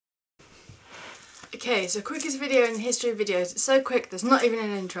Okay, so quickest video in the history of videos. It's so quick, there's not even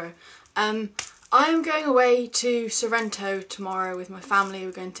an intro. I am going away to Sorrento tomorrow with my family.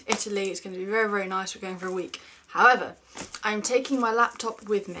 We're going to Italy. It's going to be very, very nice. We're going for a week. However, I'm taking my laptop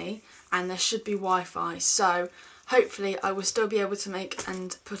with me and there should be Wi-Fi. So hopefully I will still be able to make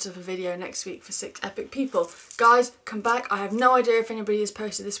and put up a video next week for 6 epic people. Guys, come back. I have no idea if anybody has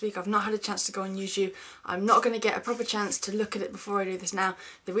posted this week. I've not had a chance to go on YouTube. I'm not going to get a proper chance to look at it before I do this now.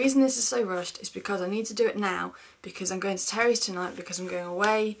 The reason this is so rushed is because I need to do it now because I'm going to Terry's tonight because I'm going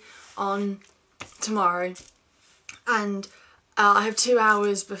away on tomorrow and I have 2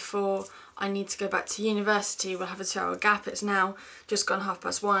 hours before I need to go back to university. We'll have a 2-hour gap. It's now just gone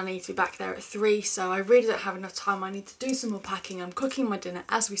 1:30. I need to be back there at 3, so I really don't have enough time. I need to do some more packing. I'm cooking my dinner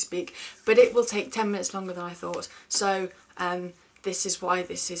as we speak, but it will take 10 minutes longer than I thought, so this is why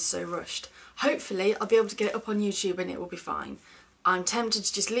this is so rushed. Hopefully I'll be able to get it up on YouTube and it will be fine. I'm tempted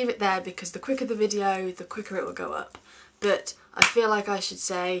to just leave it there because the quicker the video, the quicker it will go up, but I feel like I should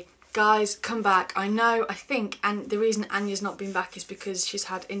say, guys, come back. I think, and the reason Anya's not been back is because she's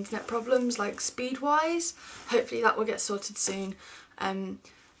had internet problems, like speed-wise. Hopefully that will get sorted soon.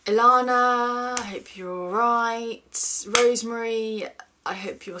 Ilana, I hope you're alright. Rosemary, I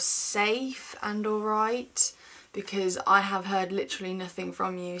hope you're safe and alright, because I have heard literally nothing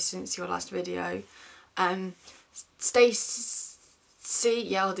from you since your last video. Stacey,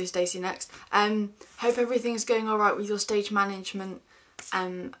 yeah, I'll do Stacey next. Hope everything's going alright with your stage management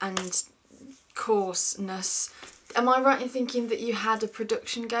and courseness. Am I right in thinking that you had a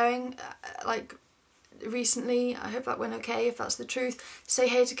production going like recently? I hope that went okay, if that's the truth. Say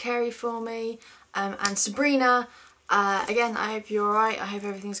hey to Kerry for me. And Sabrina, again, I hope you're alright. I hope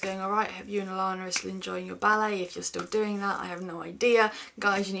everything's going alright. I hope you and Alana are still enjoying your ballet. If you're still doing that, I have no idea.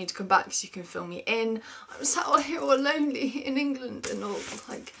 Guys, you need to come back so you can fill me in. I'm sat here all lonely in England and all,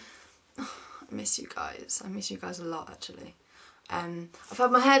 like, I miss you guys. I miss you guys a lot, actually. I've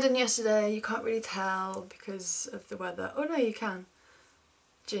had my hair done yesterday. You can't really tell because of the weather. Oh no, you can.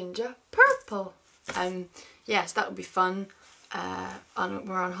 Ginger purple. Yes, that would be fun. We're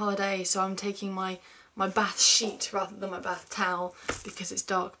on holiday, so I'm taking my bath sheet rather than my bath towel because it's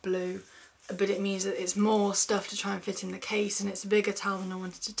dark blue, but it means that it's more stuff to try and fit in the case and it's a bigger towel than I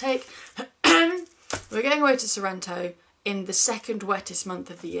wanted to take. We're going away to Sorrento in the second wettest month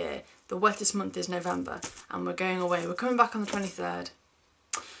of the year. The wettest month is November and we're going away. We're coming back on the 23rd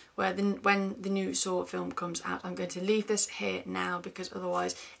when the new Saw film comes out. I'm going to leave this here now because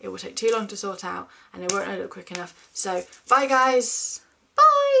otherwise it will take too long to sort out and it won't load up quick enough. So bye guys,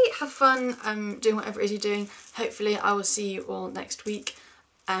 bye, have fun doing whatever it is you're doing. Hopefully I will see you all next week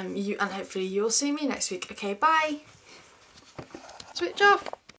and hopefully you'll see me next week. Okay, bye. Switch off.